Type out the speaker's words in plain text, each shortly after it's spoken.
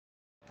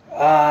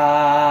Oh,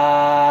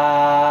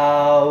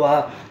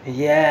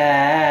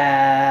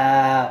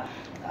 yeah,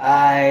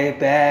 I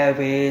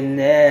bury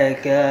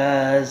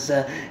niggas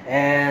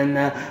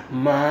and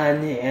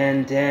money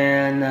and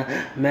then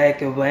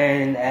make it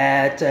rain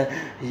at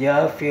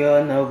your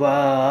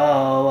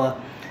funeral.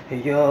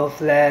 You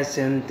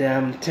flashing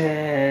them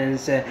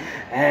tens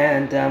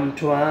and them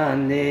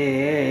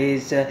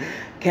 20s.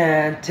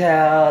 Can't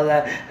tell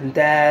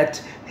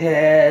that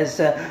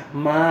his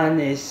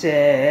money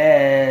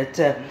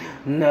said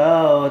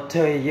no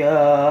to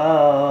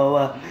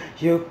you.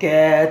 You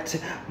get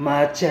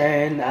my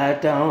chain, I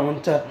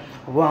don't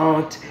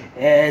want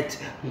it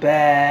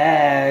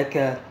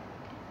back.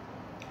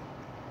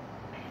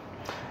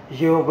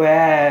 You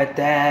wear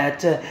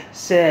that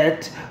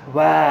shit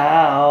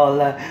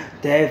while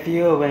they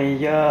viewing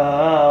you.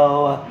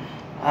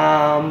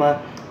 I'm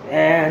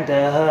in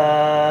the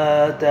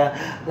hood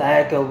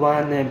like a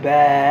running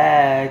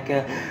back,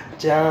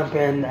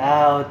 jumping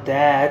out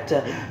that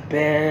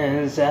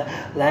Benz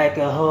like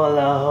a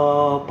hula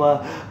hoop.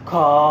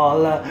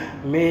 Call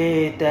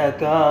me the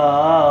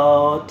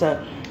goat,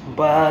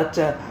 but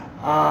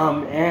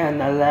I'm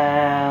in a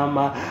lamb.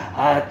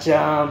 I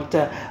jumped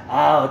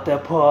out the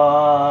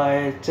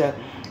porch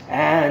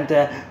and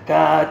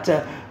got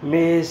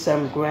me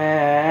some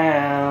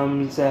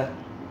grams.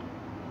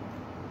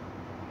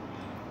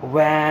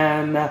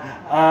 Ran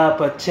up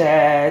a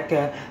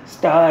check,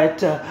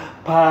 start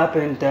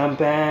popping them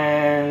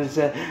bands.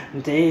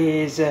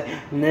 These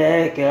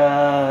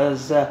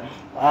niggas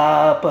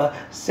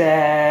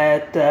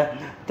upset.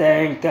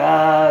 Thank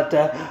God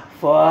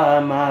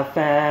for my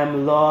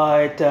fam,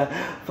 Lord.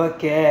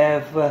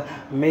 Forgive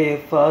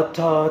me for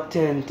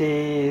toting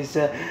these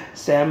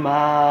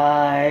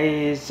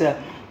semis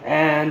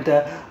and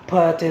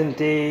putting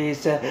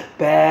these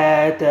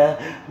bad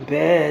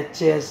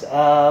bitches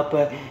up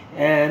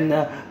in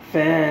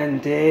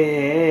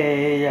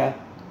Fendi.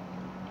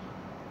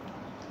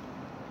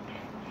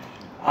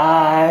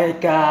 I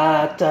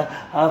got a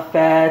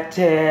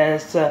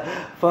fetish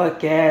for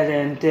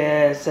getting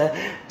this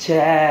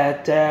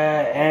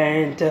cheddar,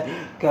 ain't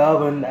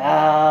going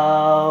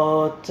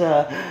out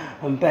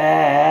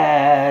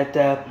bad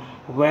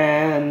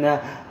when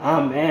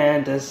I'm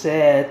in the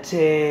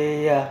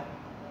city.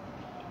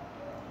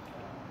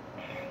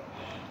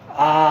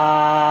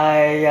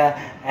 I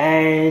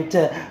ain't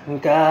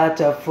got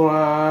a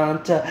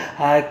front,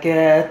 I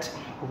get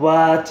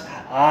what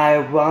I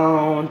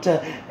want.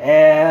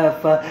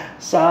 If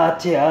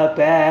Satya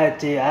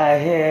Betty, I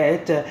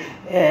hit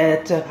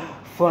it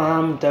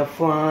from the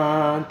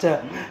front.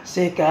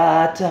 She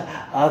got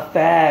a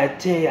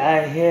fatty,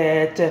 I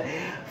hit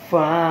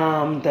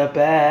from the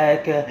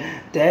back.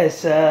 They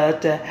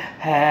should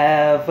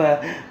have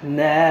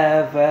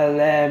never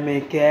let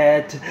me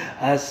get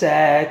a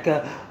sack.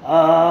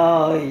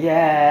 Oh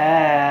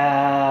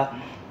yeah,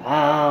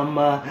 I'm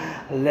a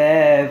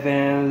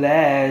living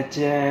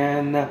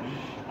legend.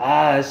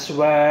 I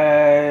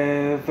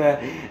swerve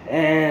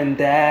in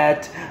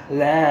that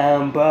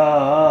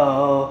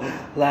Lambo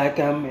like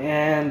I'm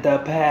in the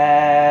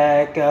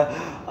pack.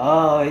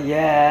 Oh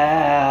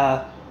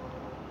yeah,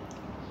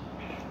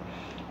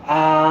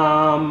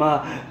 I'm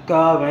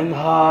going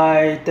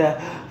hard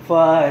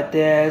for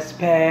this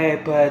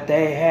paper.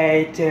 They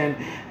hating,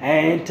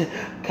 ain't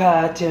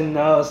cutting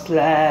no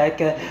slack.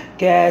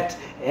 Get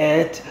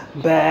it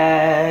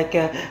back,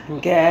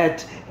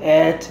 get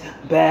it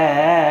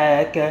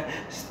back.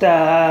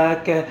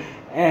 Stuck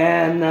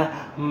in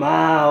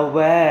my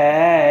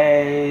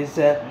ways,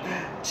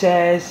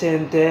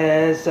 chasing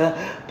this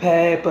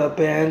paper,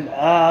 been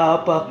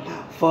up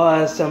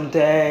for some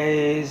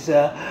days.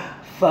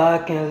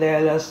 Fucking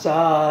little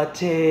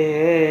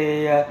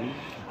salty,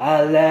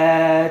 I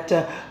let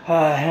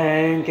her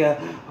hang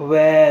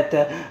with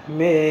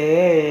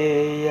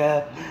me.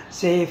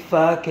 She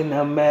fucking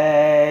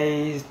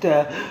amazed.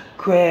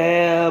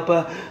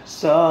 Crib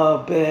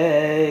so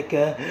big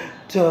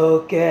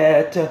to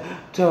get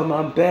to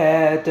my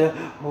bedroom.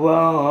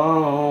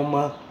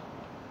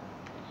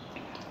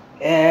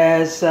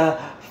 It's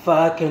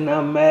fucking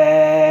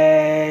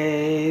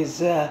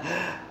amazing.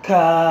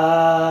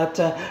 Cut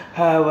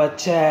her a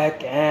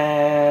check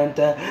and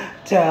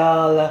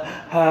tell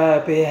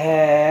her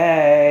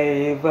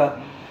behave.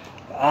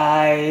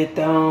 I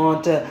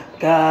don't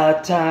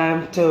got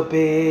time to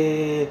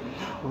be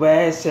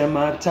wasting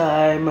my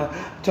time.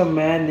 Too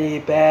many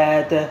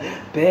bad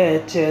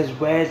bitches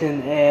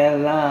waiting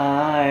in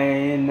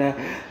line.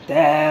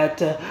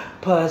 That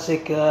pussy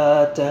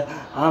good,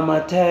 I'ma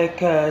take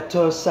her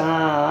to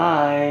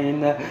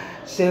sign.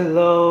 She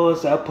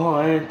lose a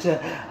point,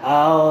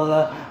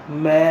 I'll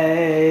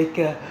make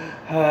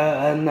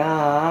her a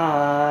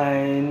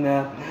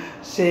 9.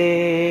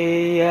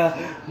 She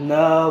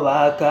know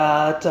I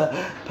got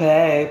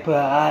paper,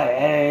 I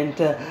ain't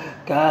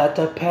got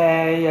to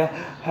pay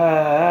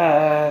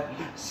her.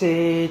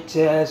 She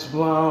just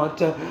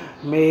want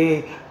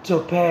me to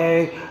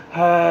pay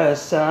her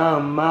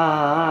some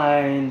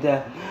mind.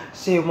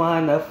 She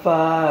wanna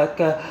fuck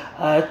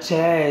a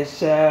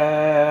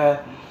chaser.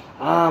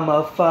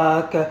 I'ma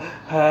fuck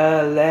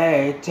her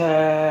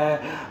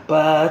later,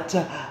 but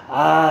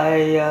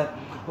I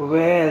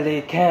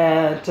really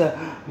can't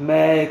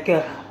make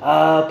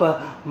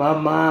up my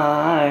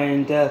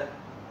mind.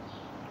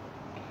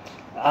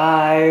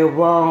 I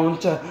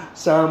want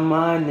some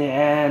money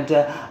and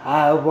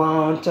I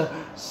want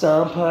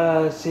some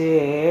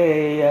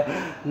pussy.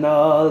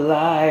 No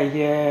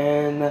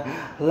lying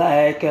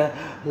like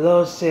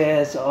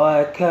Lucy's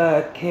or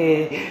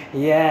Cookie.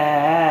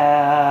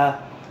 Yeah,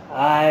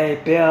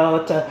 I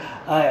built an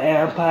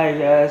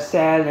empire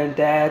selling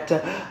that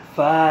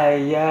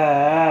fire.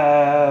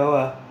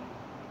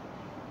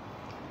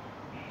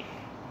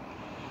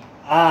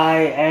 I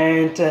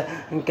ain't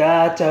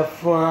got a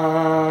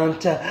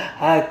front,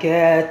 I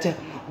get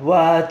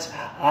what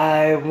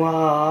I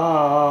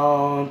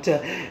want.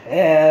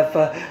 If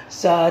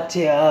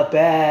salty or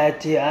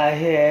batty, I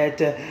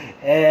hit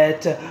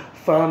it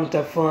from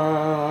the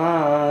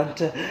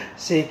front.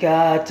 She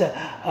got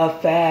a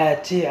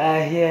fatty,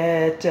 I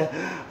hit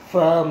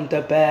from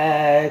the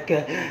back.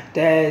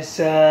 They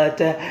should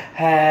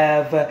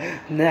have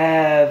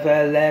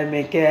never let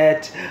me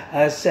get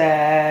a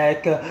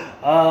sack.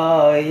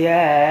 Oh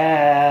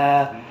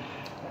yeah,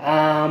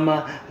 I'm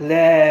a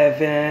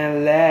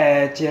living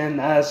legend.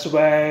 I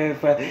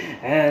swerve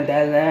and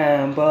I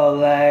Lambo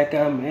like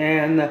I'm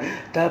in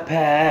the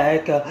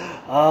pack.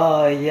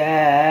 Oh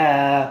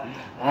yeah,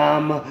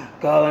 I'm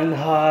going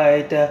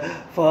hard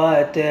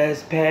for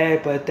this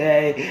paper.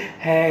 They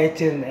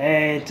hating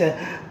ain't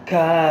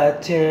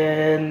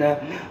cutting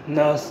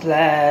no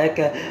slack.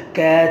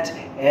 Get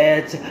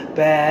it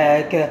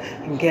back,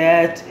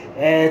 get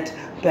it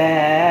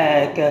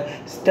back.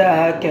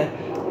 Stuck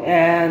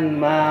in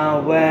my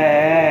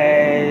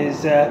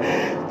ways,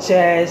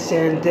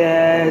 chasing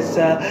this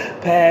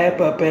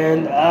paper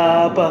been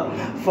up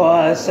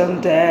for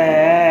some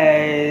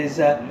days.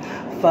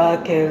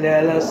 Fucking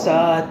little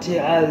salty,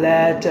 I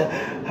let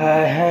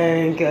her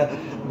hang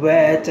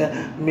with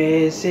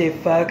me, she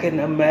fucking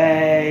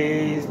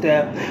amazed.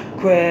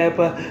 Crib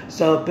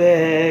so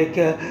big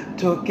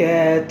to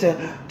get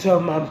to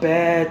my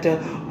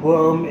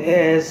bedroom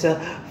is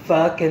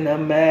fucking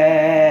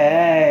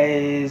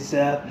amazed.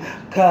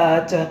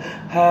 Cut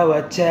her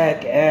a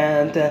check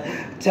and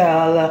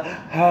tell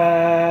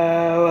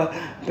her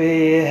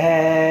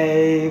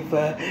behave.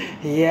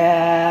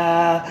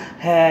 Yeah,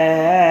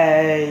 hey.